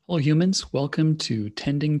Hello, humans. Welcome to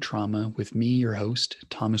Tending Trauma with me, your host,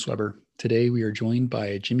 Thomas Weber. Today, we are joined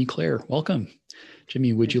by Jimmy Clare. Welcome.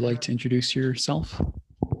 Jimmy, would Thanks you for like to having me. introduce yourself?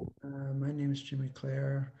 My name is Jimmy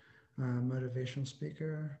Clare, motivational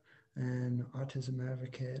speaker and autism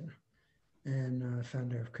advocate, and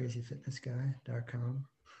founder of CrazyFitnessGuy.com.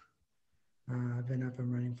 I've been up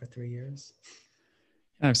and running for 3 years.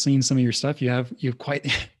 I've seen some of your stuff. You have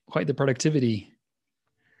quite quite the productivity.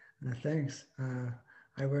 Thanks.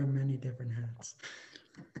 I wear many different hats.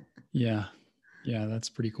 Yeah, yeah, that's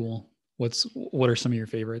pretty cool. What are some of your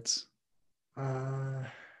favorites? Uh,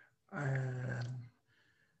 I,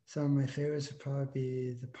 some of my favorites would probably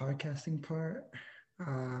be the podcasting part.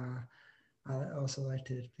 Uh, I also like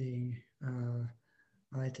to be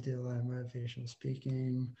I like to do a lot of motivational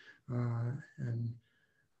speaking and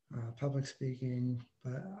public speaking,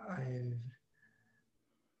 but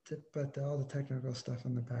all the technical stuff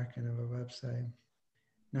on the back end of a website,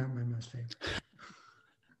 not my most favorite.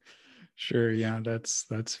 Sure, yeah, that's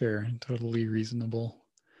fair and totally reasonable.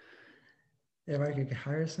 If I could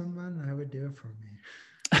hire someone, I would do it for me.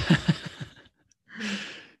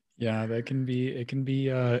 Yeah, it can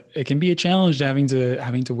be a challenge having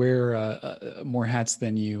to wear more hats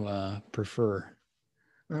than you prefer.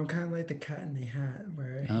 I'm kind of like the cat in the hat,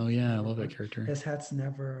 where Oh yeah, I love that character. his hats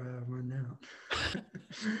never run out.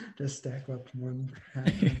 Just stack up one hat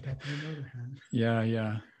on top of another hat. Yeah,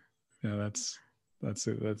 yeah, yeah. That's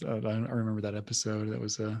it. I remember that episode. That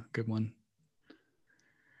was a good one.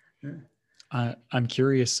 Yeah. I'm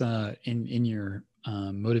curious. In your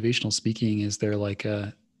motivational speaking, is there like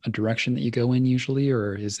a direction that you go in usually,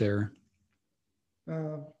 or is there?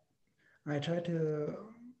 Uh, I try to,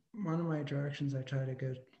 one of my directions I try to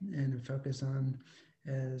go in and focus on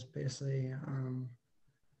is basically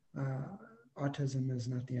uh, autism is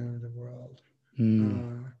not the end of the world.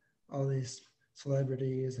 Hmm. Uh, all these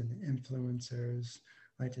celebrities and influencers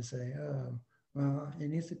like to say, oh, well, it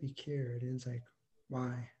needs to be cured. And it's like,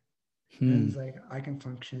 why? And Hmm. it's like, I can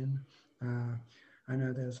function. Uh, I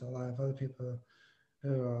know there's a lot of other people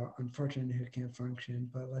who are unfortunate who can't function,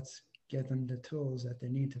 but let's give them the tools that they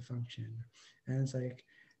need to function. And it's like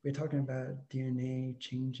we're talking about DNA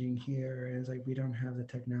changing here, and it's like we don't have the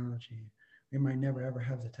technology. We might never ever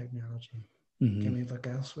have the technology. Hmm. Can we look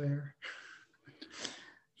elsewhere?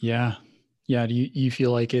 Yeah. Yeah. Do you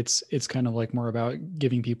feel like it's kind of like more about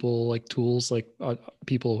giving people like tools, like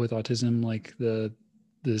people with autism, like the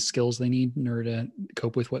skills they need in order to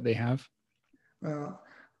cope with what they have? Well,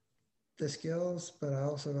 the skills, but I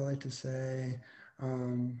also like to say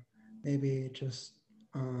um, maybe just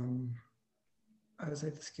um, I would say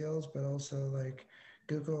the skills, but also like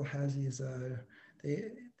Google has these.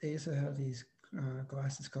 They used to have these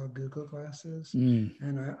glasses called Google glasses, Mm.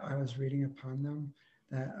 and I was reading upon them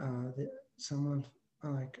that some of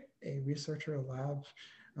like a researcher, a lab,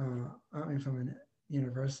 I mean from a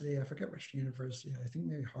university, I forget which university, I think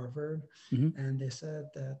maybe Harvard, Hmm. and they said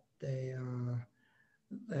that they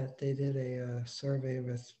did a survey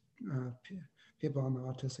with people on the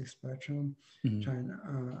autistic spectrum, Hmm. trying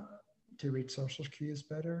to read social cues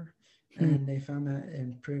better, Hmm. and they found that it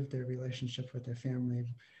improved their relationship with their family.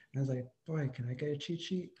 And I was like, boy, can I get a cheat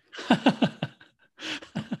sheet? I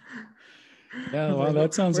Yeah, was wow, like,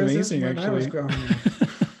 that sounds where's this amazing, when I was actually. growing up?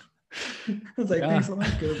 I was like, Yeah, thanks a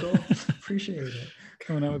lot, Google. Appreciate it.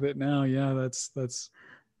 coming out with it now. Yeah, that's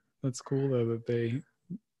cool though that they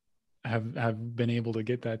have been able to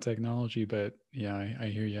get that technology. But yeah, I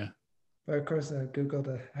hear you. But of course,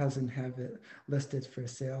 Google hasn't have it listed for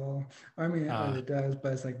sale. I mean, Ah, it does,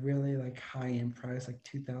 but it's like really like high end price, like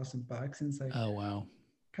 $2,000, and it's like, oh wow.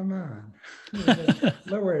 come on, it's like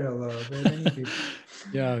lower it a little bit. Then you'd be,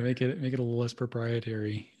 Yeah, make it a little less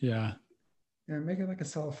proprietary. Yeah, yeah, make it like a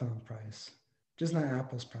cell phone price, just not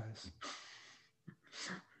Apple's price. It's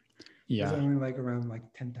yeah, only like around like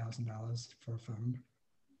 $10,000 for a phone.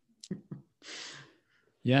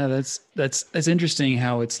 yeah. That's interesting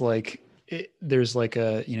how it's like there's like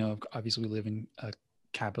a obviously we live in a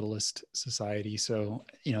capitalist society, so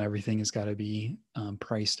everything has got to be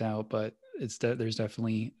priced out. But there's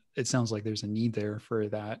definitely, it sounds like there's a need there for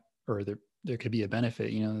that, or there could be a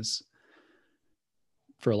benefit.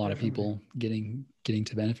 For a lot of Definitely, people getting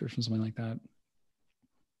to benefit from something like that.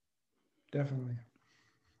 definitely.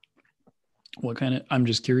 I'm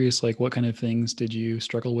just curious, like what kind of things did you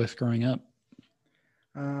struggle with growing up?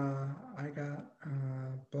 I got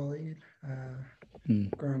bullied Hmm.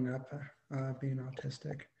 growing up, being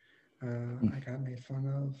autistic. I got made fun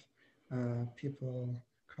of. People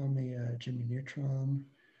call me Jimmy Neutron,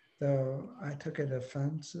 though I took it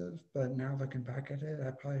offensive. But now looking back at it,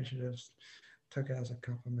 I probably should have took it as a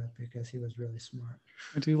compliment because he was really smart.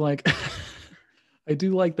 I do like, I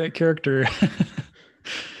do like that character.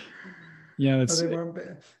 Yeah, Well, it's,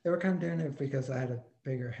 they were kind of doing it because I had a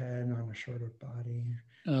bigger head on a shorter body,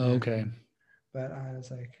 oh, okay. and but I was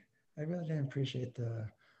like, I really didn't appreciate the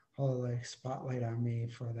whole like spotlight on me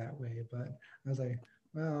for that way. But I was like,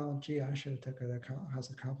 well, gee, I should have took it as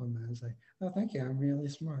a compliment. I was like, oh, thank you, I'm really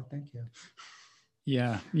smart, thank you.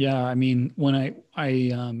 Yeah, yeah. I mean, when I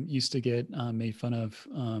used to get made fun of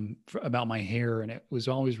about my hair, and it was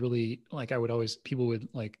always really like I would always people would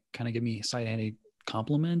like kind of give me side-handed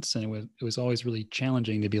compliments, and it was always really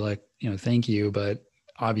challenging to be like, thank you, but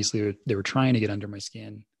obviously they were trying to get under my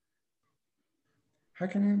skin. How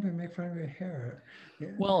can anybody make fun of your hair? Yeah,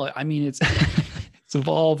 Well, I mean, it's it's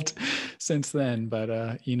evolved since then,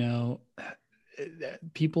 but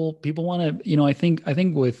people want to, I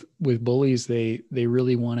think with bullies, they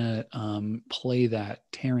really want to play that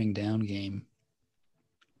tearing down game,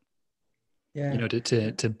 yeah.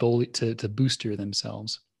 to bully, to booster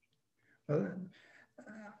themselves. Well,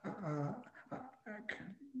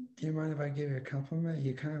 do you mind if I give you a compliment?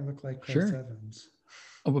 You kind of look like Chris Sure. Evans.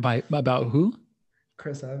 Oh, about who?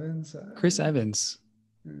 Chris Evans. Chris Evans.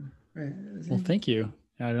 Right? Is Well, he? thank you.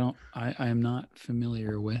 I am not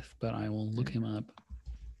familiar with, but I will look him up.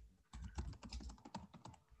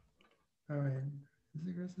 Oh, wait. Is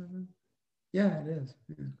it Chris Evans? Yeah, it is.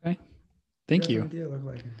 Yeah. Okay. You Thank you. definitely do look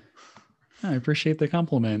like him. I appreciate the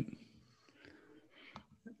compliment.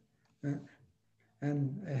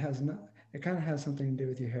 And it has not. It kind of has something to do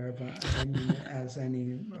with your hair, but I didn't mean it as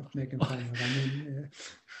any of making fun of. I mean,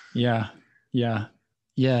 Yeah. Yeah.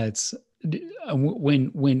 Yeah. It's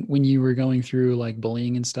when you were going through like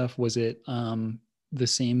bullying and stuff, was it the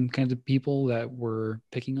same kind of people that were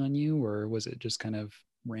picking on you, or was it just kind of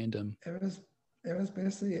random? it was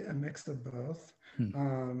basically a mix of both.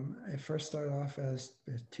 Hmm. It first started off as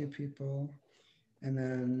two people, and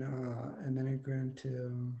then it grew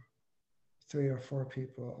into 3 or 4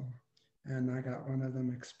 people, and I got one of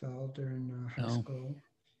them expelled during high Oh, school,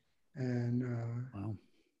 and wow.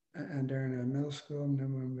 and during middle school, no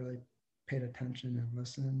one really paid attention and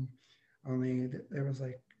listened. Only there was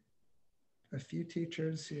like a few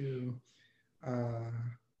teachers who uh,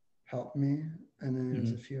 helped me, and then there's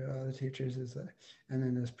Hmm. a few other teachers, and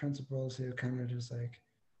then there's principals who kind of just like,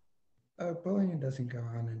 oh, bullying doesn't go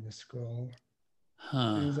on in the school, and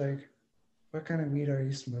Huh. it's like, what kind of weed are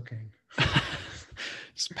you smoking?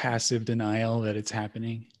 Just passive denial that it's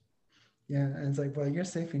happening. Yeah, and it's like, well, you're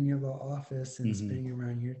safe in your little office and Hmm. spinning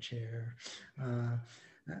around your chair, uh,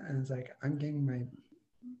 and it's like I'm getting my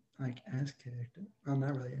like ass kicked. Well,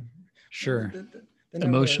 not really. Sure. They never really,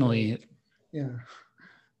 Emotionally, yeah,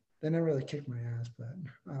 they never really kicked my ass,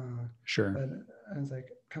 sure. but I was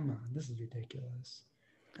like, come on, this is ridiculous,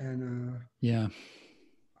 and Yeah.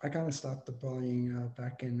 I kind of stopped the bullying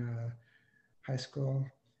back in high school.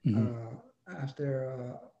 Hmm. Uh,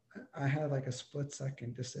 after I had like a split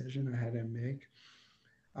second decision I had to make,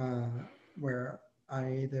 where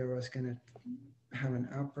I either was going to have an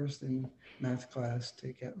outburst in math class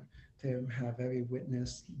to have every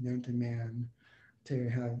witness known to man to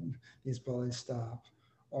have these bullies stop,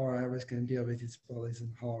 or I was going to deal with these bullies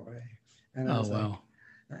in the hallway. And I Oh, was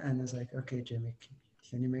like, wow. okay, Jimmy,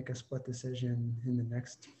 can you make a split decision in the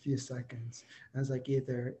next few seconds? I was like,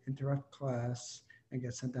 either interrupt class and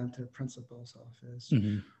get sent down to the principal's office,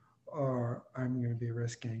 Hmm. or I'm going to be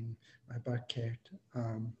risking my butt kicked.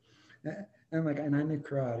 And I knew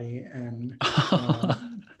karate,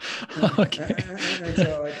 Okay. and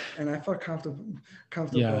so and I felt comfortable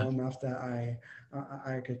Yeah. enough that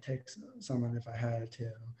I could take someone if I had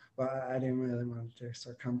to, but I didn't really want to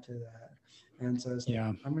succumb to that. And so it's like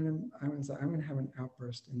Yeah. I'm gonna have an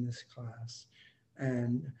outburst in this class,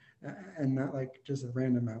 and and not like just a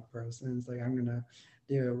random outburst. And it's like I'm gonna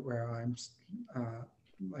do it where I'm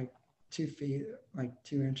like 2 feet, like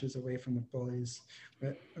 2 inches away from the bullies,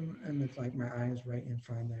 but and with like my eyes right in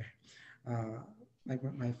front of their, like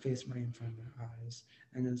with my face right in front of their eyes,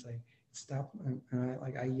 and it's like stop, and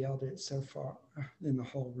I yelled it so far in the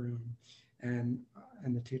whole room, and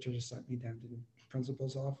the teacher just sent me down to the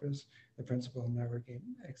principal's office. The principal never gave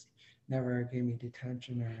me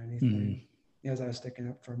detention or Mm, anything because I was sticking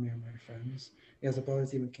up for me and my friends. Because the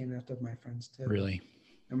bullies even came after my friends too, really?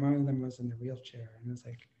 and one of them was in the wheelchair, and it's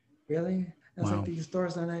like, really? And it's like Wow. these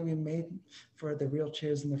doors are not even made for the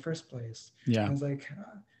wheelchairs in the first place. Yeah. And it's like,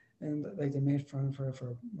 and like they made fun for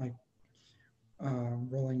like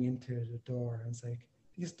rolling into the door. And it's like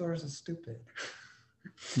these doors are stupid.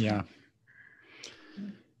 Yeah.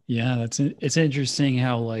 Yeah. It's interesting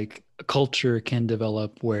how like a culture can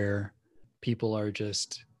develop where people are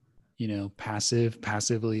just,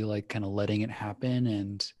 passively like kind of letting it happen.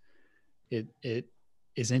 And it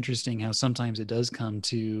is interesting how sometimes it does come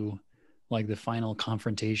to like the final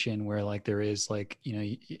confrontation where like there is like,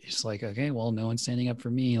 it's like, okay, well, no one's standing up for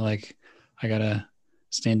me. Like I gotta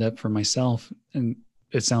stand up for myself. And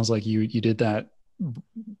it sounds like you did that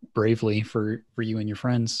bravely for you and your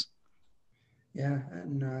friends. Yeah,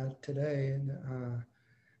 and today,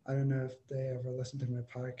 I don't know if they ever listen to my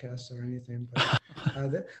podcast or anything, but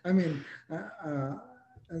I mean,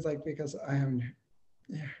 it's like because I haven't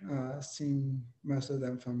seen most of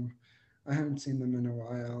them from, I haven't seen them in a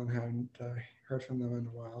while and haven't heard from them in a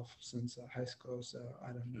while since high school, so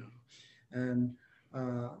I don't know. And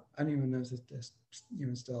I don't even know if they're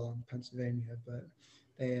even still in Pennsylvania, but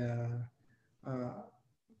they, uh,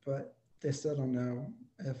 but they still don't know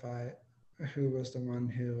if I, who was the one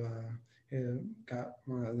who got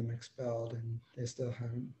one of them expelled, and they still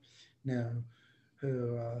haven't know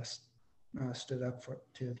who stood up for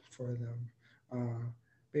them. Uh,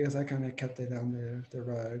 because I kind of kept it on the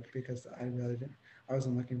rug because I really didn't, I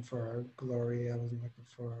wasn't looking for glory. I wasn't looking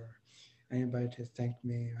for anybody to thank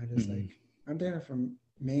me. I just Mm. like, I'm doing it for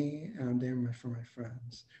me and I'm doing it for my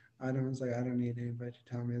friends. I don't need anybody to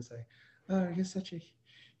tell me. It's like, oh, you're such a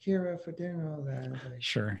hero for doing all that. It's like,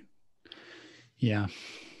 Sure. Yeah.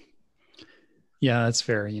 Yeah, that's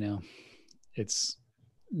fair. It's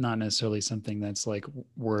not necessarily something that's like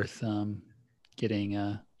worth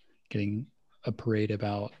getting getting a parade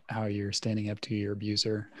about how you're standing up to your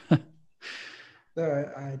abuser.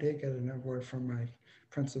 though I did get an award from my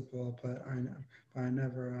principal, but I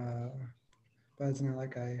never, but it's not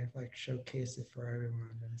like I like showcase it for everyone.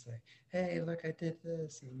 And it's like, hey, look, I did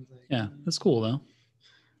this. And it's like, Yeah, that's cool though.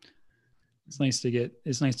 It's nice to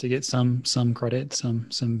get some credit,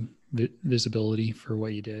 some visibility for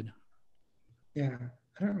what you did. yeah,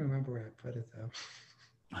 I don't remember where I put it though.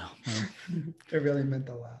 Well, It really meant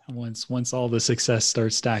a lot. once all the success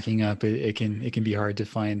starts stacking up, it can be hard to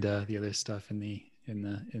find the other stuff in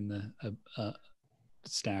the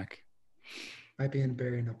stack. Might be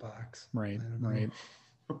buried in a box. Right, I don't know. right.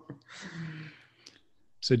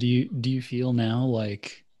 So do you feel now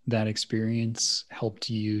like that experience helped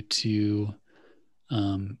you to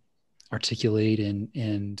um, articulate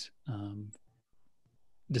and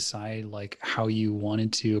decide like how you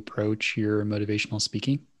wanted to approach your motivational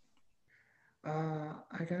speaking?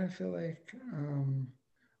 I kind of feel like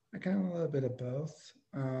I kind of a little bit of both.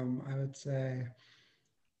 I would say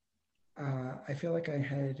I feel like I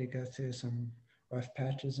had to go through some rough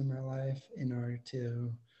patches in my life in order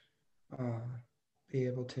to uh, be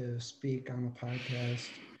able to speak on a podcast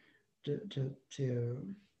to to to,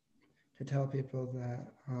 to tell people that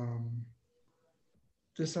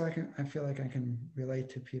just so I feel like I can relate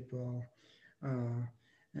to people uh,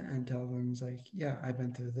 and tell them it's like, yeah, I've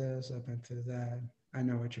been through this, I've been through that. I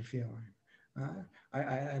know what you're feeling.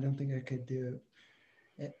 I don't think I could do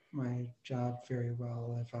my job very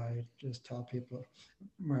well if I just tell people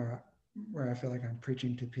where where I feel like I'm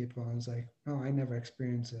preaching to people and it's like, oh, I never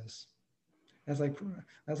experienced this. That's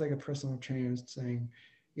like a personal trainer saying,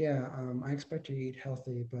 yeah, I expect you to eat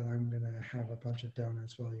healthy, but I'm gonna have a bunch of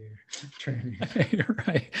donuts while you're training.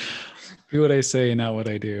 Right. Do what I say, not what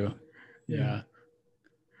I do. Yeah.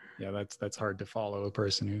 Yeah. Yeah, that's hard to follow a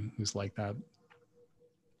person who's like that.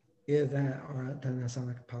 Either that or then I sound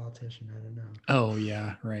like a politician. I don't know. Oh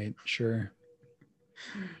yeah, right. Sure.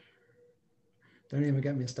 Don't even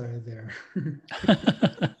get me started there.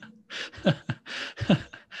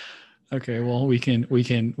 Okay, well we can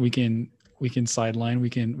sideline. We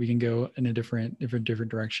can go in a different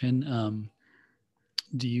direction.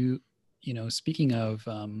 Do speaking of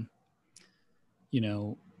you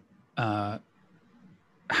know uh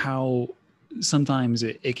how sometimes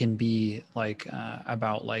it can be like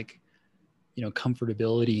about like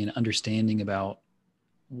comfortability and understanding about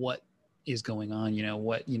what is going on,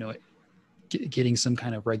 what getting some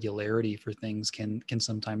kind of regularity for things can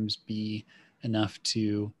sometimes be enough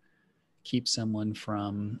to keep someone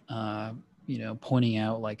from pointing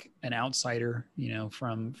out like an outsider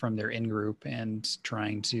from their in group and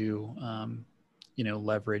trying to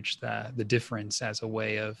leverage the difference as a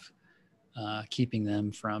way of keeping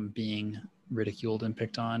them from being ridiculed and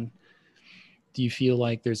picked on. Do you feel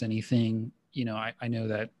like there's anything, I know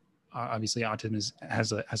that obviously autism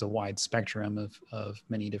has a wide spectrum of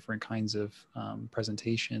many different kinds of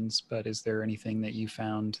presentations, but is there anything that you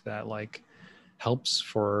found that like helps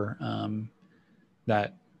for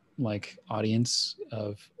that like audience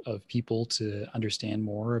of people to understand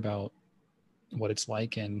more about what it's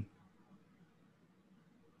like? And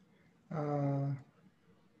Uh,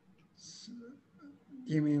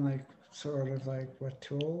 you mean like sort of like what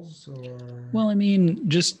tools or? Well, I mean,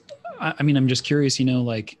 I mean, I'm just curious,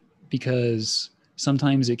 like, because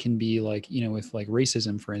sometimes it can be like, with like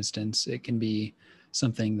racism, for instance, it can be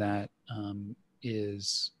something that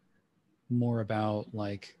is more about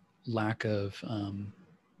like lack of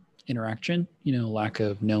interaction, lack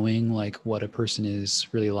of knowing like what a person is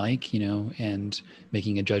really like, and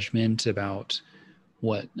making a judgment about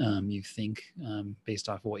what you think based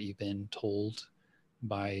off of what you've been told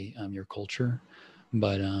by your culture.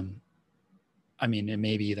 But I mean, and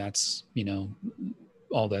maybe that's,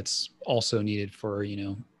 all that's also needed for,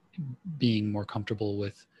 being more comfortable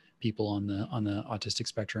with people on the autistic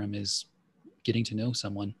spectrum is getting to know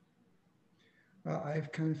someone. Well, I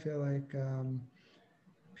kind of feel like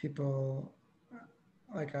people,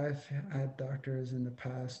 like I've had doctors in the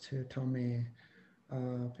past who told me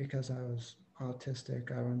because I was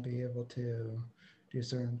autistic, I wouldn't be able to do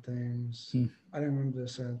certain things. Hmm. I didn't remember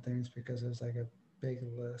certain things because it was like a big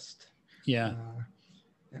list. Yeah.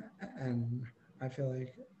 Uh, and I feel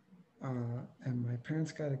like, and my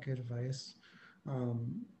parents got a good advice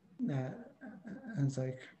um, that, and it's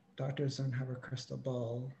like doctors don't have a crystal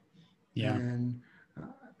ball, Yeah. and uh,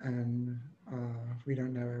 and we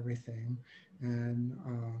don't know everything, and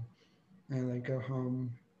like go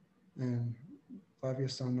home and love your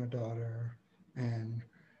son or daughter, and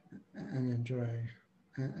enjoy,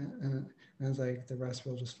 and it's like the rest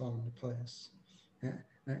will just fall into place,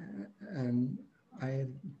 and I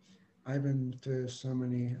I've been through so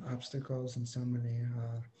many obstacles and so many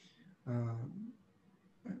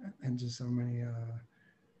and just so many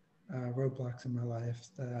roadblocks in my life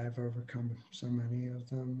that I've overcome so many of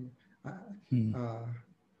them. I, Hmm. uh,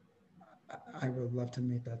 I would love to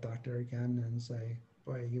meet that doctor again and say,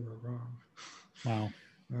 "Boy, you were wrong." Wow.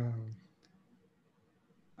 um,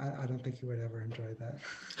 I don't think you would ever enjoy that.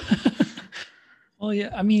 Well,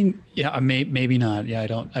 yeah, I mean, yeah, maybe not. Yeah, I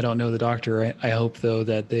don't know the doctor. I hope though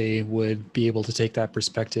that they would be able to take that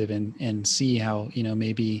perspective and see how,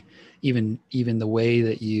 maybe even the way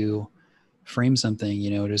that you frame something,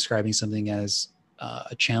 describing something as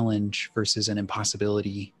a challenge versus an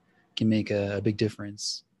impossibility can make a big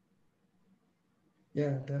difference.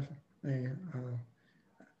 Yeah, definitely.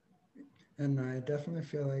 And I definitely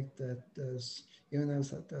feel like that those, even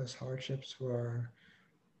those hardships were,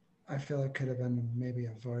 I feel like could have been maybe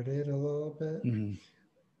avoided a little bit.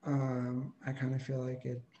 Mm-hmm. I kind of feel like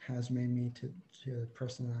it has made me to the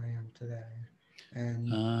person I am today,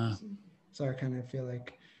 and Uh, so I kind of feel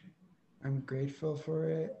like I'm grateful for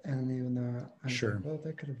it. And even though I was like, sure. well,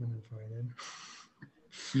 that could have been avoided.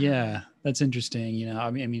 Yeah, that's interesting.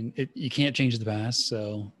 You can't change the past,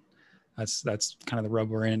 so that's kind of the rub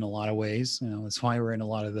we're in a lot of ways. That's why we're in a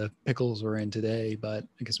lot of the pickles we're in today. But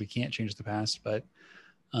I guess we can't change the past. But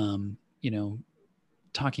um, you know,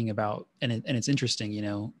 talking about and it's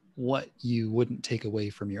interesting. What you wouldn't take away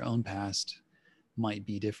from your own past might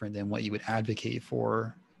be different than what you would advocate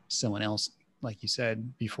for someone else. Like you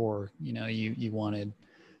said before, you wanted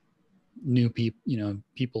new people,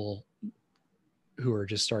 people who are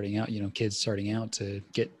just starting out, kids starting out to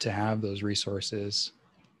get to have those resources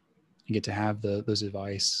and get to have those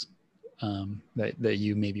advice that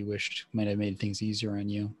you maybe wished might have made things easier on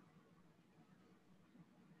you.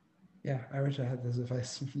 Yeah, I wish I had this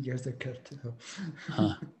advice years ago too.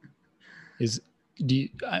 Huh? Is do you,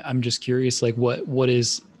 I'm just curious, like what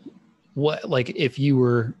like if you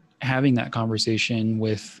were having that conversation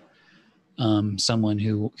with someone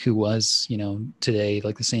who was today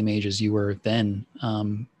like the same age as you were then,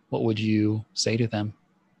 what would you say to them?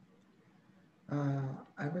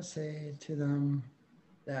 I would say to them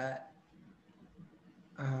that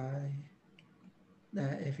uh,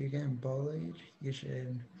 that if you're getting bullied, you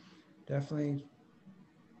should definitely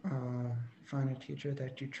find a teacher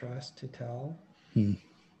that you trust to tell, Hmm.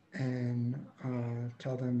 and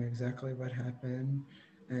tell them exactly what happened.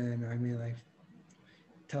 And I mean, like,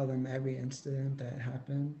 tell them every incident that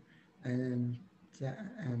happened, and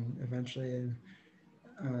and eventually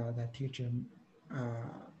that teacher uh,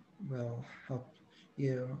 will help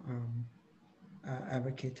you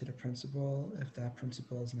advocate to the principal if that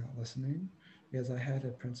principal is not listening. Because I had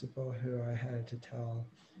a principal who I had to tell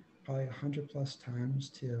probably 100 plus times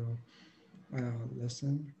to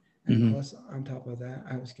listen. And Mm-hmm. plus, on top of that,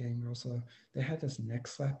 I was getting also, they had this neck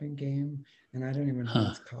slapping game, and I don't even know what Huh.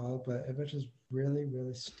 it's called, but it was just really,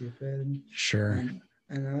 really stupid. Sure.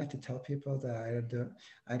 And I like to tell people that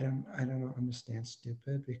I don't understand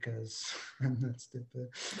stupid because I'm not stupid.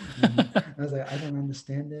 And I was like, I don't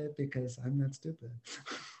understand it because I'm not stupid.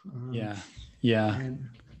 um, Yeah. Yeah.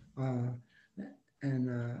 and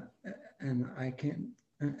uh, and I can't,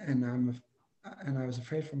 and I'm and I was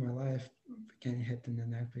afraid for my life getting hit in the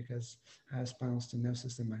neck because I have spinal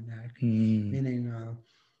stenosis in my neck, Mm. meaning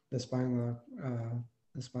the spinal uh,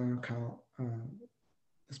 the spinal count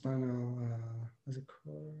the spinal was it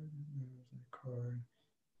cord? No, was it cord?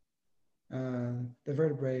 The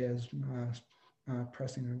vertebrae is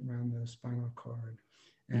pressing around the spinal cord,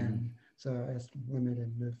 Mm. and so it's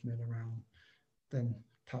limited movement around the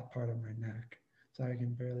top part of my neck. So I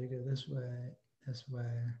can barely go this way,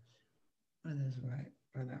 or this way,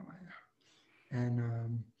 or that way,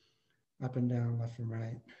 and up and down, left and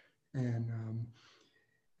right, and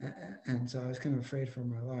and so I was kind of afraid for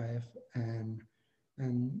my life, and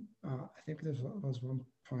I think there was one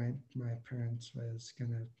point my parents was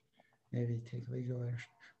gonna maybe take legal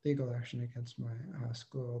action against my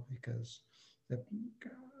school because the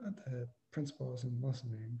principal wasn't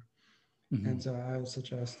listening. And Mm. so I would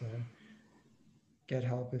suggest to get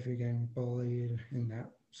help if you're getting bullied in that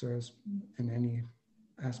sort of in any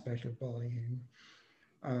aspect of bullying.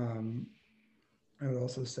 Um, I would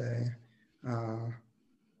also say uh,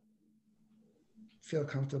 feel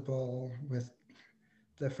comfortable with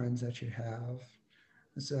the friends that you have.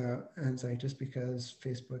 So, and it's like just because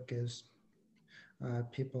Facebook gives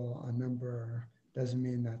people a number doesn't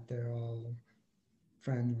mean that they're all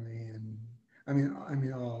friendly. And I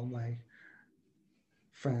mean all like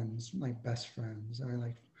friends, like best friends. I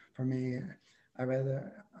like for me, I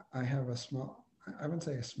rather I have a small. I wouldn't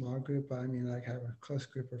say a small group, but I mean like I have a close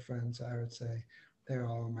group of friends. I would say they're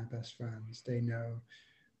all my best friends. They know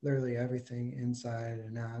literally everything inside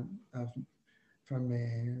and out of from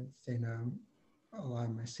me. They know a lot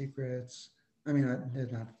of my secrets. I mean, they're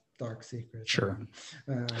not dark secrets. I Sure.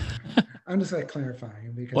 mean, I'm just like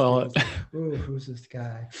clarifying because Well, people's like, "Ooh, who's this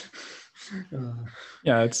guy?" uh,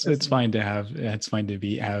 yeah, that's it's fine to have, it's fine to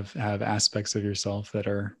be have aspects of yourself that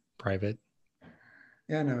are private.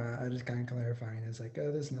 yeah. No, I just kind of clarifying. It's like,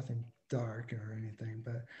 oh, there's nothing dark or anything,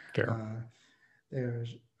 but Fair. uh,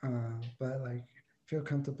 there's, but like, feel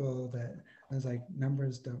comfortable that it's like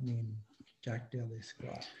numbers don't mean jack diddly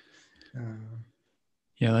squat. Uh,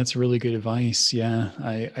 Yeah, that's really good advice. Yeah,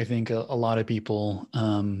 I think a lot of people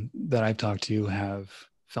that I've talked to have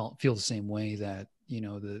feel the same way, that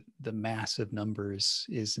the massive numbers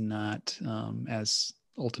is not as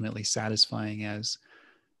ultimately satisfying as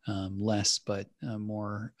less but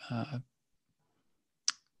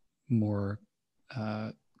more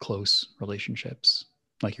close relationships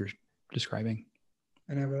like you're describing.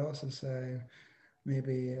 and I would also say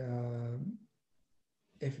maybe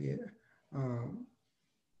if you um,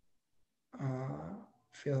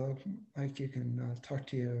 feel like you can talk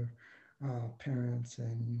to your parents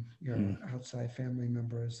and Mm. your outside family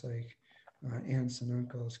members, like aunts and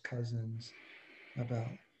uncles, cousins,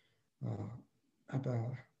 about uh,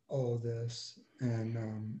 about all of this,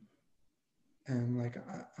 and like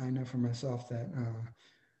I know for myself that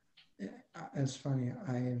it's funny.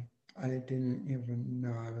 I didn't even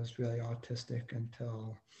know I was really autistic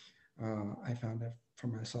until I found it for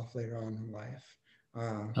myself later on in life.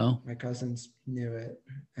 Oh, My cousins knew it,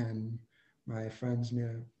 and my friends knew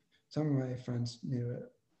it. Some of my friends knew it.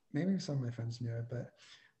 Maybe some of my friends knew it, but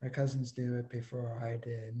my cousins knew it before I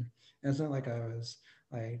did. And it's not like I was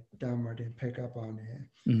like dumb or didn't pick up on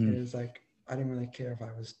it. mm-hmm. It was like I didn't really care if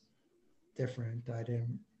I was different. I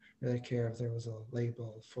didn't really care if there was a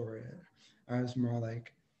label for it. I was more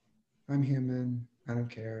like, I'm human. I don't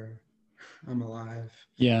care. I'm alive.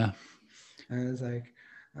 Yeah. And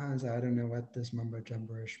I don't know what this mumbo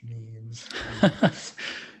jumberish means.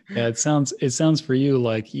 Yeah, it sounds for you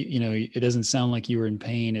like it doesn't sound like you were in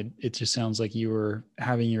pain. It just sounds like you were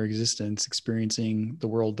having your existence, experiencing the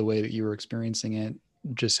world the way that you were experiencing it,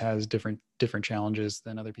 just has different challenges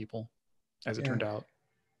than other people, as it Yeah, turned out.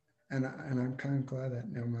 and I'm kind of glad that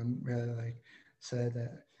no one really like said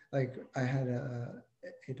that. Like I had a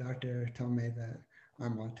doctor tell me that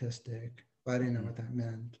I'm autistic, but I didn't know Mm. what that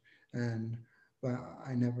meant, and but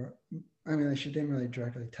I never. I mean, like, she didn't really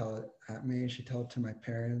directly tell it at me. She told it to my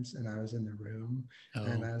parents, and I was in the room,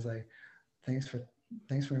 and Oh. I was like, "Thanks for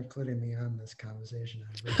thanks for including me on this conversation.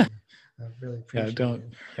 I really Yeah, appreciate don't.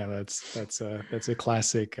 it." Yeah, that's a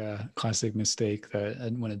classic mistake,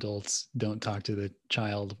 that when adults don't talk to the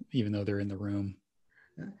child even though they're in the room.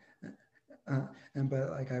 And but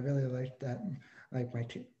like I really liked that, like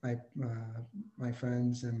my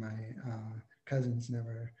friends and my cousins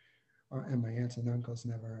never, and my aunts and uncles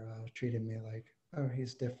never treated me like, oh,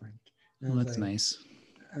 he's different. And Well, it's that's like, nice.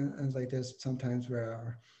 and it's like there's sometimes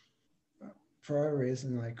where for a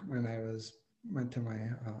reason, like when I went to my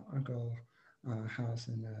uncle house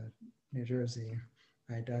in New Jersey,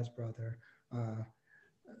 my dad's brother, uh,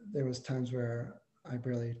 there was times where I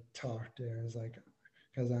barely talked. It was like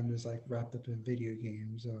because I'm just like wrapped up in video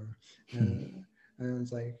games, or and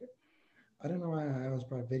it's like I don't know why I always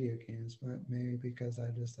brought video games, but maybe because I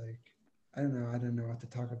just like I don't know, I didn't know what to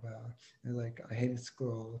talk about. And like I hated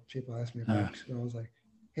school. People asked me uh, about school. I was like,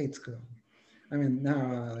 hate school. I mean,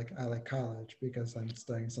 now I like college because I'm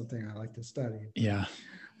studying something I like to study. yeah,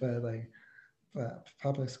 But but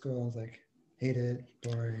public school, I was like, hate it,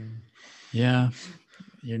 boring. yeah.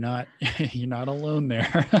 You're not you're not alone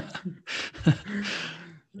there.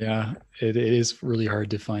 Yeah, it is really hard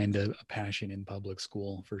to find a passion in public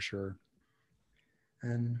school for sure.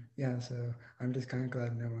 And yeah, so I'm just kind of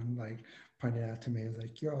glad no one like pointed out to me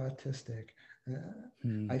like you're autistic. Uh,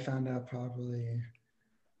 Hmm. I found out probably.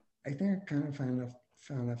 I think I kind of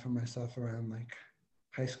found out for myself around like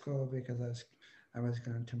high school because I was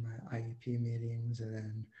going to my IEP meetings and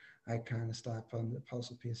then I kind of stopped putting the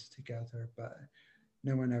puzzle pieces together. But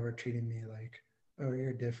no one ever treated me like, oh,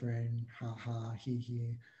 you're different, ha ha, he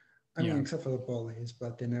he. I mean, Yeah, except for the bullies,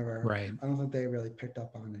 but they never. right. I don't think they really picked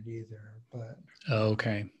up on it either. But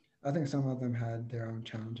Okay, I think some of them had their own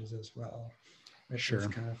challenges as well, which is sure.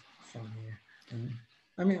 kind of funny. And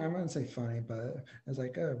I mean, I wouldn't say funny, but it's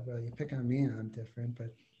like, oh, well, you pick on me, I'm different,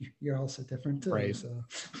 but you're also different too. Right. So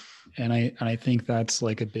And I think that's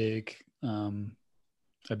like a big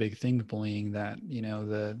thing with bullying, that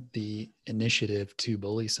the initiative to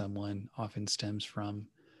bully someone often stems from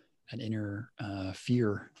an inner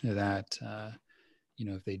fear that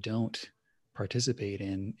if they don't participate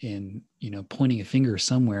in pointing a finger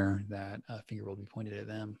somewhere, that a finger will be pointed at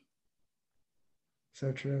them.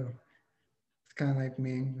 so true. It's kind of like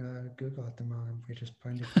me and Google at the moment. We just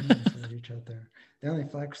pointed fingers at each other. They only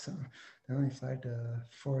flagged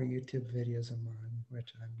four YouTube videos of mine,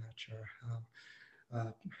 which I'm not sure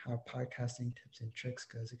how podcasting tips and tricks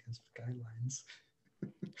goes against guidelines.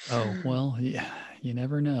 Oh well, yeah, you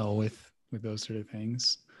never know with those sort of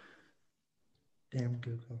things. Damn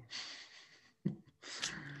Google.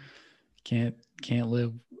 Can't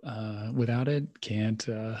live without it. Can't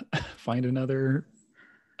find another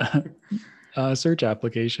search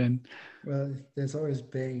application. Well, there's always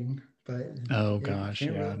Bing, but Oh you gosh,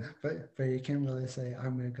 can't yeah, really, but you can't really say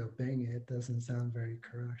I'm gonna go Bing it. It doesn't sound very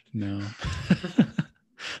correct. no,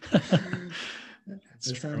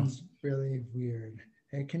 it's It true. sounds really weird.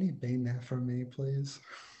 Hey, can you Bing that for me, please?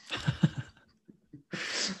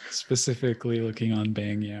 Specifically looking on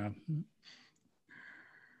Bing, yeah.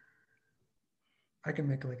 I can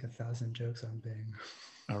make like 1,000 jokes on Bing.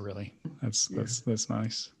 Oh really? Yeah. That's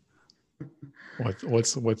nice.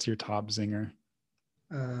 What's your top zinger?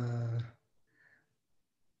 Uh,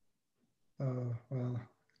 oh well,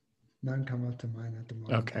 none come up to mind at the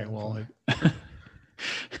moment. Okay, But well,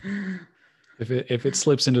 if it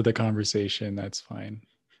slips into the conversation, that's fine.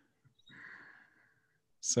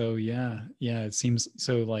 So yeah, it seems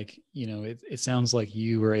so, like, it sounds like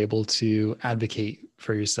you were able to advocate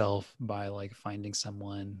for yourself by like finding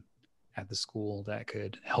someone at the school that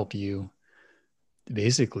could help you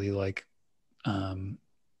basically like um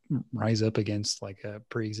rise up against like a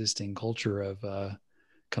pre-existing culture of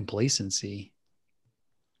complacency.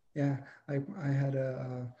 yeah, I had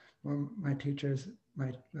one of my teachers,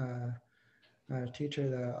 my teacher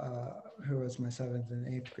that who was my seventh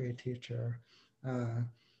and eighth grade teacher. Uh,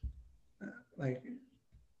 like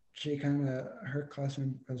she kind of her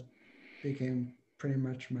classroom became pretty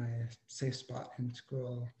much my safe spot in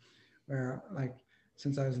school, where like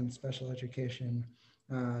since I was in special education,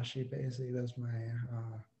 she basically was my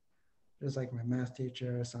just like my math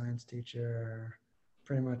teacher, science teacher,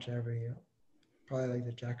 pretty much every probably like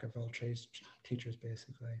the jack of all trades teachers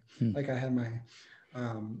basically. Hmm. Like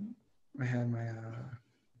um, I had my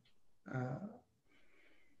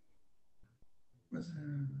was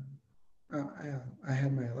I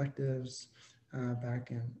had my electives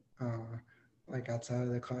back in like outside of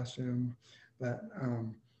the classroom, but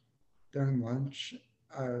during lunch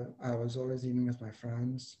I was always eating with my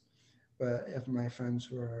friends. But if my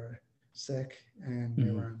friends were sick and they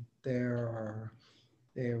Mm-hmm. weren't there,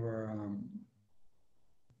 they were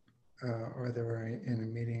or they were in a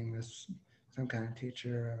meeting with some kind of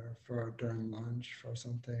teacher for during lunch for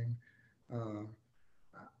something, uh,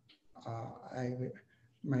 I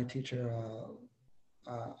my teacher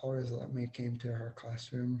always let me came to her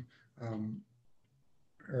classroom um,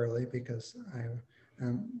 early because I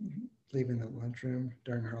am leaving the lunchroom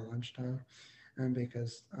during her lunchtime, and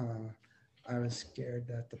because I was scared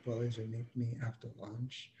that the bullies would meet me after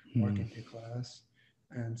lunch Hmm. walking to class,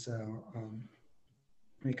 and so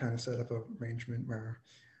we kind of set up an arrangement where,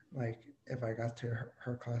 like, if I got to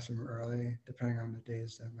classroom early, depending on the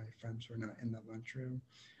days that my friends were not in the lunchroom,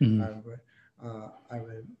 Hmm. I would I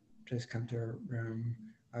would just come to her room.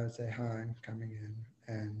 I would say, "Hi, I'm coming in,"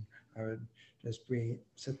 and I would just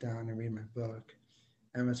sit down and read my book.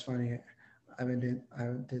 And what's funny, I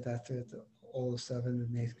did that through the whole seventh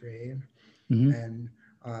and eighth grade, Hmm. and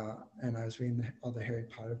and I was reading all the Harry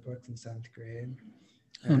Potter books in seventh grade,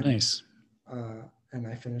 Oh, and nice. uh, and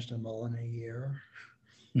I finished them all in a year.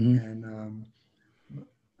 Hmm. And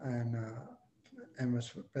and and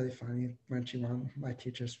what's really funny, when my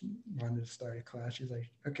teachers wanted to start a class, she's like,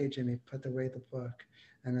 "Okay, Jimmy, put away the book."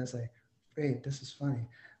 And I was like, "Wait, this is funny."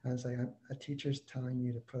 I was like, "A teacher's telling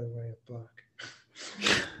you to put away a book."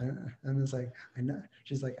 And it's like, I know.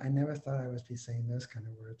 She's like, "I never thought I would be saying those kind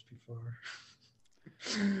of words before."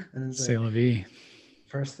 And it's C'est like, la vie.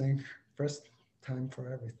 first thing, first time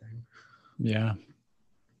for everything. Yeah,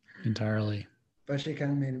 entirely. But she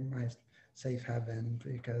kind of made it my safe haven,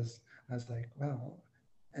 because I was like, wow.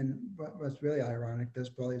 And what was really ironic, those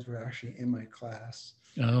bullies were actually in my class.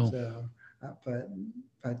 Oh, So, uh, but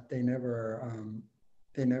but they never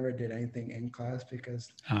did anything in class,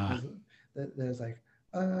 because ah, there's there's like,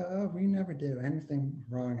 we never do anything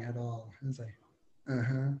wrong at all. And it's like,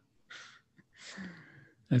 uh-huh.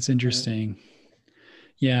 that's Uh, interesting.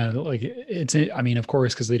 Yeah, like I mean, of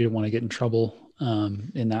course, because they didn't want to get in trouble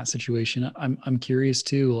in that situation. I'm curious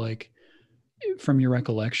too, like from your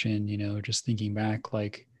recollection, just thinking back,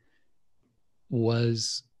 like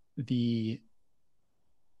was the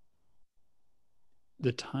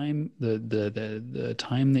the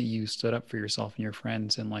time that you stood up for yourself and your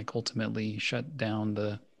friends and like ultimately shut down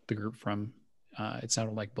the group from it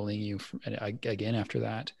sounded like bullying you again after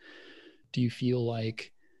that. Do you feel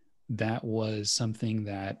like that was something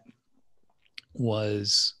that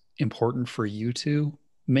was important for you to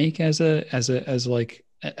make as like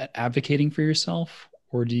advocating for yourself,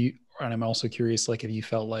 or do you, and I'm also curious, like if you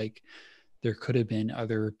felt like there could have been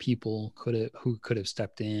other people who could have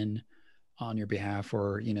stepped in on your behalf,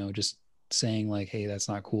 or just saying like, hey, that's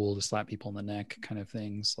not cool to slap people in the neck kind of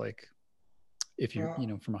things, like if you're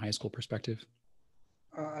well, from a high school perspective.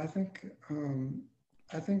 I think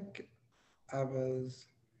I think I was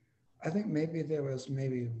I think maybe there was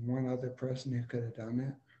maybe one other person who could have done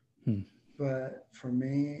it. Hmm. But for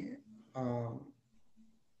me, um,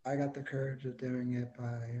 I got the courage of doing it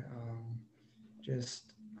by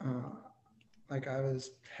just like, I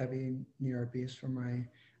was heavy near obese for my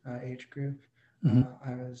age group. Mm-hmm.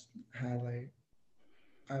 I was had like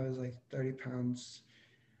I was like 30 pounds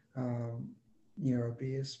um, near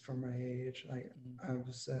obese for my age. Like, I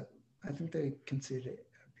was I think they considered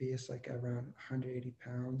obese like around 180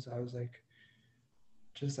 pounds. I was like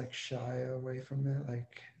just like shy away from it.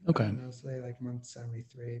 Like, Okay. and I was like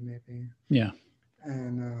 173 maybe. Yeah.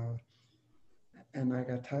 And and I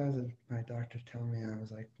got tired of my doctor telling me I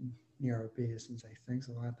was like near obese, and say, "Thanks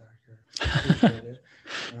a lot, doctor. Appreciate it."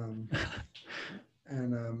 Um,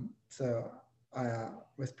 and so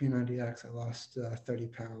with P90X, I lost 30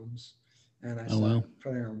 pounds, and I Oh well. started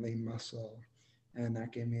putting on lean muscle, and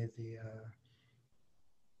that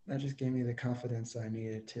just gave me the confidence I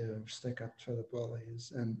needed to stick up for the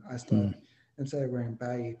bullies. And I Hmm. started, instead of wearing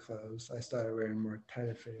baggy clothes, I started wearing more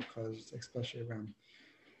tighter fitted clothes, especially around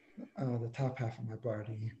the top half of my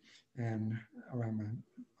body and around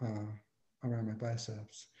around my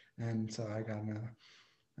biceps. And so I got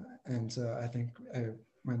and so I think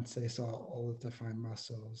once they saw all the defined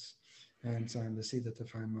muscles and starting to see the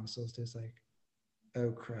defined muscles, there's like,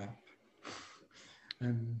 oh crap.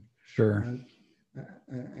 and Sure. uh,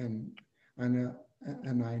 and I know,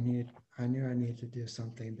 and I knew I needed to do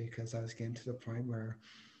something, because I was getting to the point where,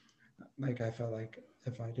 like, I felt like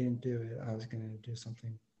if I didn't do it, I was going to do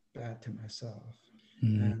something bad to myself.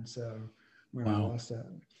 Hmm. And so when I Wow. lost that,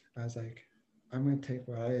 I was like, I'm going to take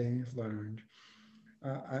what I learned.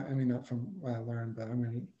 I mean, not from what I learned, but I'm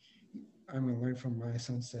going to learn from my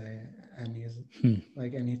sensei, and Hmm.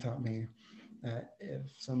 and he taught me that if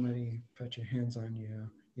somebody puts your hands on you,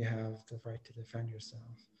 you have the right to defend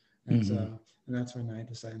yourself. And Hmm. so, and that's when I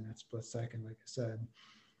decided in that split second, like I said,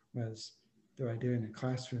 was, do I do it in a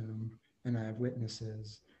classroom and I have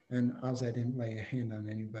witnesses? And obviously, I didn't lay a hand on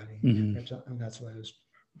anybody, Hmm. and that's what I was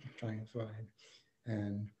trying to avoid.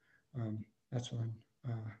 And that's when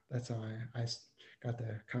that's how I got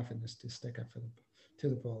the confidence to stick up for to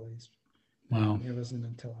the bullies. Wow. And it wasn't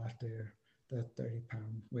until after the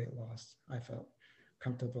 30-pound weight loss I felt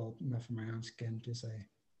comfortable enough in my own skin to say,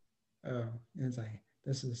 "Oh, it's like,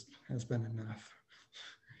 this has been enough."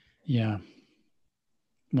 Yeah.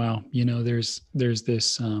 Wow. There's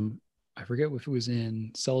this I forget if it was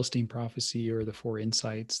in Celestine Prophecy or the Four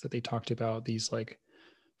Insights that they talked about these like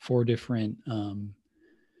four different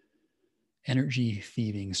energy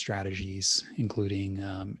thieving strategies, including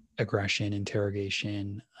aggression,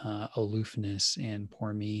 interrogation, aloofness, and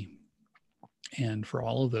poor me. And for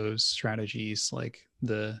all of those strategies, like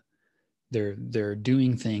they're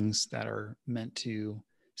doing things that are meant to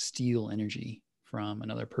steal energy from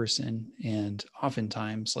another person. And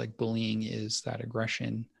oftentimes, like bullying is that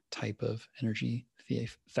aggression type of energy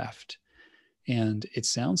theft. And it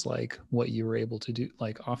sounds like what you were able to do,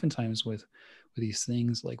 like oftentimes with these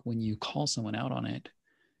things, like when you call someone out on it,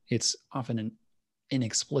 it's often an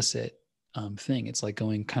inexplicit thing. It's like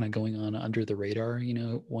going on under the radar.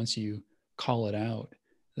 Once you call it out,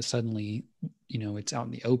 suddenly, it's out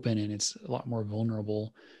in the open, and it's a lot more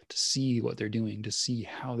vulnerable to see what they're doing, to see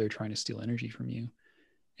how they're trying to steal energy from you.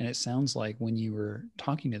 And it sounds like when you were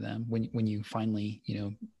talking to them, when you finally,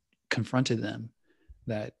 confronted them,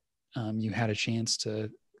 that you had a chance to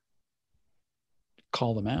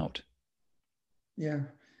call them out. Yeah,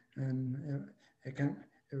 and it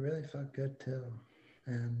really felt good too,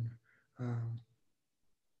 and um,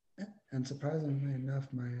 and surprisingly enough,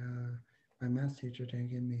 my math teacher didn't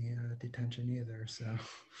give me detention either. So,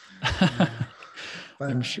 but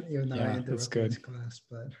I'm sure. even though I Yeah, that's interrupted his good. class,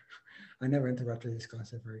 but I never interrupted his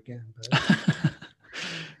class ever again. But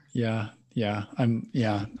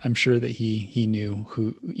I'm sure that he knew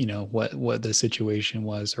who, what the situation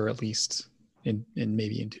was, or at least and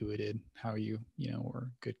maybe intuited how you were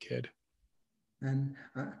a good kid. and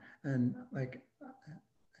and like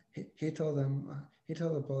he told them he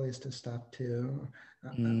told the bullies to stop too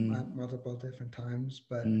at multiple different times,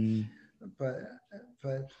 Mm, but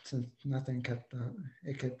but since nothing kept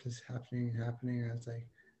it kept just happening and happening. I was like,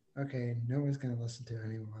 okay, no one's gonna listen to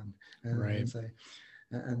anyone, and right. it's like,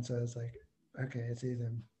 and so it's like, okay, it's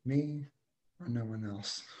either me or no one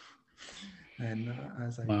else. And I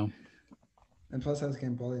was like, Wow. and plus I was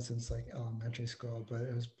getting bullied since like elementary school, but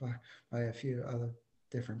it was by a few other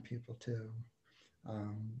different people too,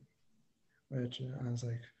 um, which I was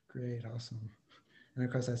like, great, awesome. And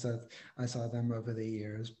of course, I saw them over the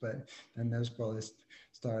years, but then those bullies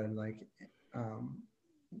started like um,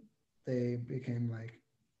 they became like,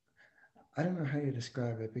 I don't know how you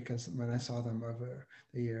describe it, because when I saw them over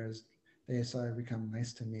the years, they started to become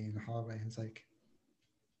nice to me in the hallway. It's like,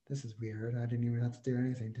 this is weird. I didn't even have to do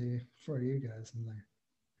anything to you for you guys. I'm like,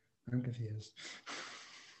 I'm confused.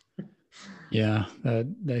 Yeah,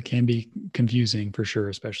 that can be confusing for sure,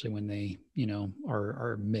 especially when they,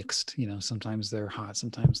 are mixed. Sometimes they're hot,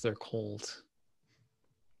 sometimes they're cold.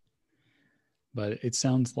 But it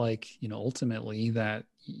sounds like, ultimately that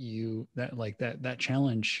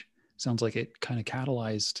challenge sounds like it kind of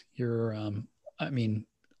catalyzed your, I mean,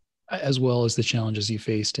 as well as the challenges you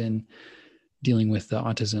faced in dealing with the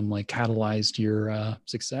autism, like catalyzed your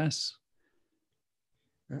success.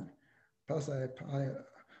 Yeah. Plus, I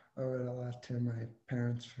owe it a lot to my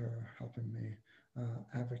parents for helping me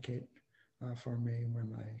advocate for me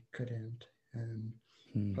when I couldn't. And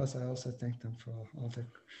Hmm. plus, I also thank them for all the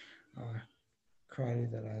uh,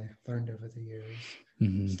 karate that I learned over the years.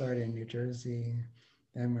 Mm-hmm. Started in New Jersey,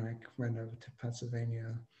 then when I went over to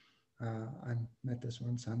Pennsylvania, I met this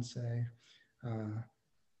one sensei, uh,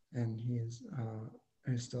 and he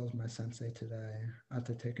still is my sensei today.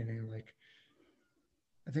 After taking like,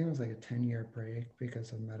 I think it was like a 10-year break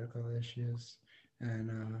because of medical issues,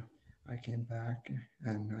 and I came back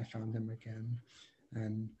and I found him again,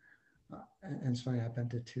 and and it's funny. I've been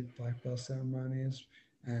to two black belt ceremonies,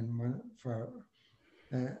 and one for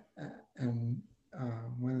uh, and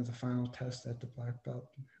one of the final tests that the black belt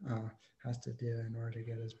has to do in order to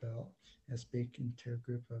get his belt is speaking to a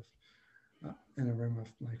group of in a room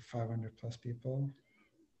of like 500 plus people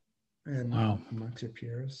and Wow. amongst your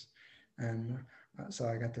peers, and so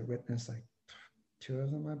I got to witness like two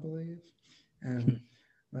of them, I believe. And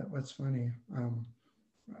what's funny,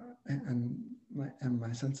 and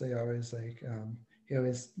my sensei always like he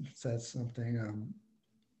always says something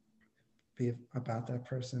be about that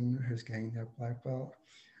person who's getting their black belt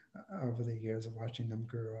over the years of watching them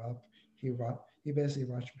grow up. He basically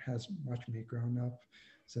has watched me grown up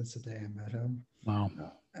since the day I met him, Wow.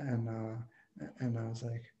 and I was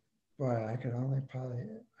like, boy, I can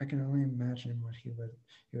only imagine what he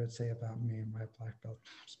would say about me in my black belt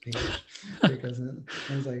speech, because it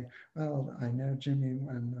was like, well, I know Jimmy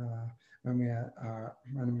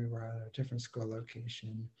when we were at a different school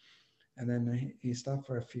location, and then he stopped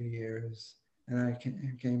for a few years, and I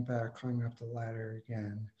came back climbing up the ladder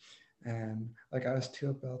again, and like I was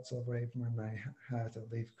two belts away when I had to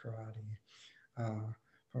leave karate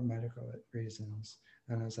for medical reasons,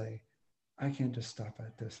 and I was like, I can't just stop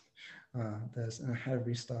at this, and I had to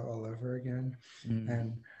restart all over again, Mm.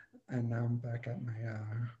 and and now I'm back at my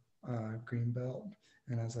green belt,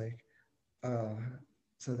 and I was like, uh,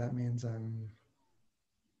 so that means I'm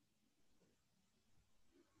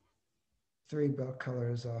 3 belt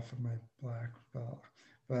colors off of my black belt,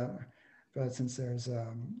 but since there's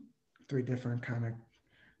 3 different kind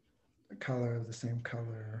of color of the same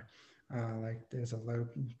color, like there's a low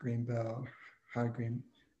green belt, high green,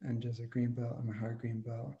 and just a green belt and a high green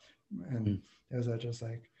belt, and Mm. those are just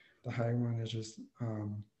like the high one is just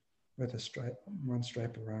with a stripe, one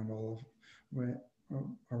stripe around all of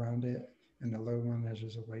around it, and the low one is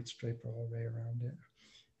just a white stripe all the way around it,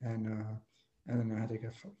 and then I had to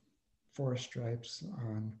get 4 stripes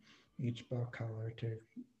on each belt color to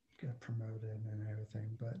get promoted and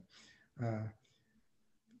everything.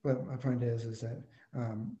 But my point is that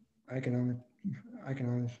um, I can only I can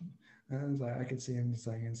only I was like I could see him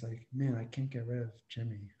saying it's like, man, I can't get rid of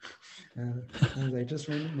Jimmy. And I was like, just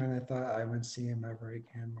when I thought I would see him ever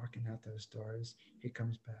again walking out those doors, he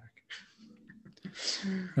comes back.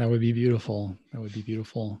 That would be beautiful. That would be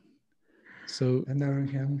beautiful. So And knowing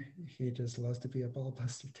him, he just loves to be a ball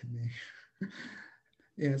buster to me.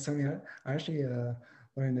 Yeah, something I actually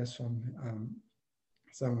learned this from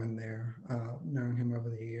someone there, knowing him over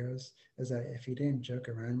the years, is that if he didn't joke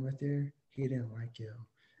around with you, he didn't like you.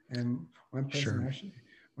 And sure.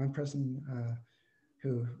 one person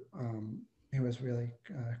who who was really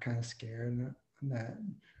kind of scared that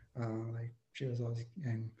like she was always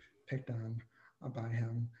getting picked on by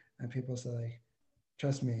him, and people said like,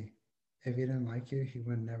 trust me, if he didn't like you, he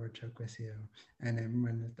would never joke with you. And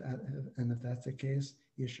then if that's the case,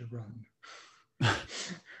 you should run.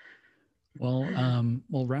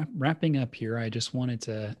 Well, wrapping up here, I wanted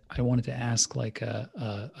to ask like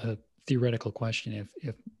a theoretical question.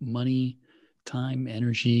 If money, time,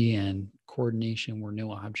 energy, and coordination were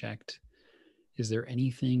no object, is there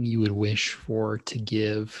anything you would wish for to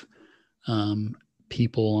give um,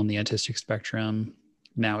 people on the autistic spectrum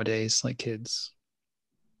nowadays, like kids?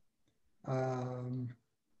 Um,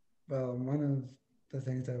 well, one of the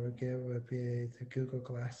things I would give would be the Google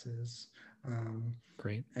Glasses. Um,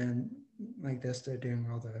 Great. and like this, they're doing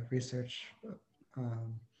all the research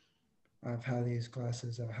um, of how these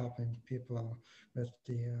glasses are helping people with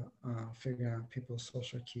the figuring out people's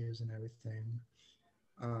social cues and everything.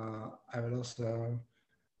 I would also,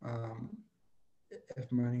 um,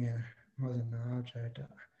 if money wasn't an object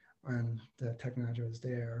and the technology was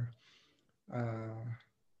there, uh,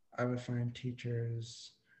 I would find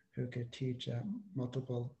teachers who could teach at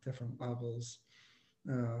multiple different levels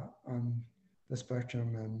on the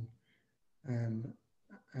spectrum, and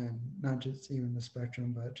and not just even the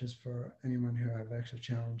spectrum, but just for anyone who have extra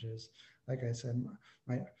challenges. Like I said,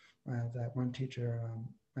 that one teacher,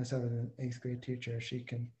 my 7th and 8th grade teacher, she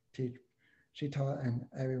can teach. She taught in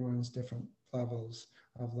everyone's different levels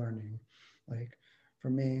of learning. Like for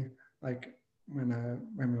me, like when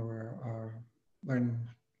we were learning,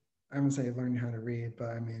 I wouldn't say learning how to read, but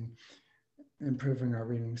I mean improving our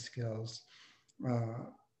reading skills. Uh,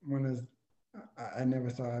 one of I never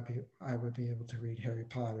thought I would be able to read Harry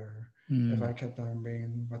Potter if I Mm, kept on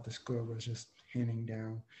reading what the school was just handing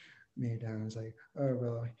down me down. It's like, oh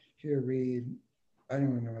well, here read. I don't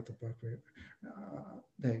even know what the book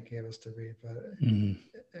they gave us to read, but mm,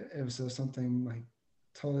 it was just something like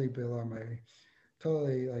totally below my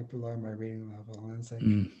totally like below my reading level, and it's like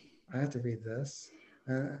mm. I have to read this,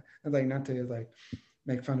 and like not to like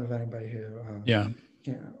make fun of anybody who Yeah.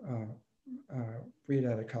 can't read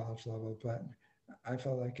at a college level, but I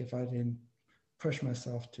felt like if I didn't push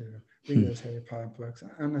myself to read Hmm. those Harry Potter books,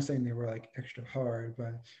 I'm not saying they were like extra hard,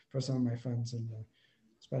 but for some of my friends in the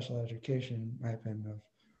special education might have been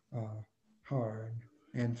hard.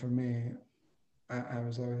 And for me, I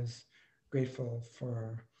was always grateful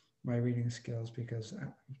for my reading skills because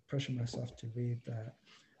pushing myself to read that,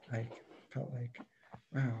 I felt like,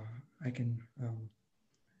 wow, I can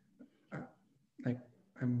uh, like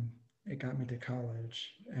I'm it got me to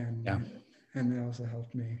college, Yeah. and it also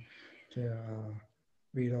helped me to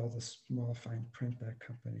read all the small fine print that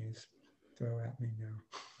companies throw at me now.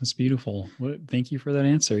 That's beautiful. Thank you for that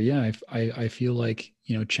answer. Yeah, I feel like,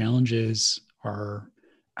 challenges are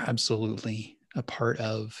absolutely a part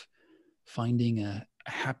of finding a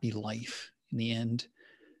happy life in the end,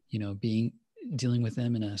 being dealing with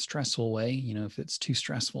them in a stressful way. If it's too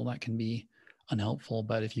stressful, that can be unhelpful.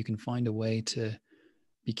 But if you can find a way to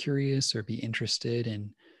be curious or be interested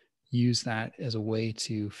and use that as a way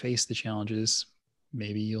to face the challenges,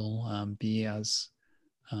 maybe you'll be as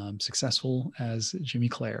successful as Jimmy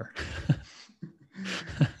Clare.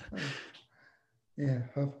 Oh, yeah,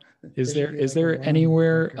 hope is there should there be is like a there long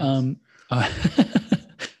anywhere podcast. uh,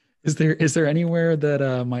 Is there anywhere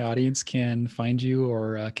that my audience can find you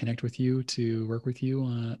or connect with you to work with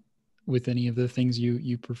you with any of the things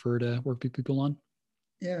you prefer to work with people on?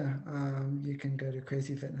 Yeah, you can go to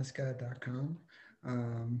crazyfitnessguy.com.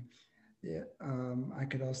 Yeah, I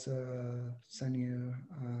could also send you.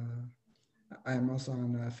 I'm also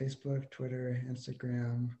on Facebook, Twitter,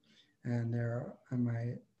 Instagram, and and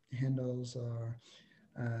my handles are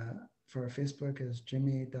for Facebook is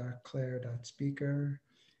jimmy.claire.speaker.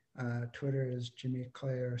 Twitter is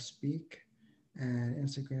jimmyclairespeak, and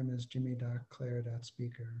Instagram is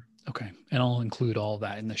jimmy.claire.speaker. Okay. And I'll include all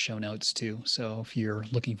that in the show notes too. So if you're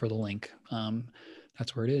looking for the link,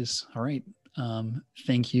 that's where it is. All right.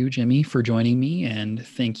 Thank you, Jimmy, for joining me. And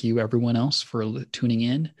thank you, everyone else, for tuning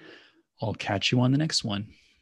in. I'll catch you on the next one.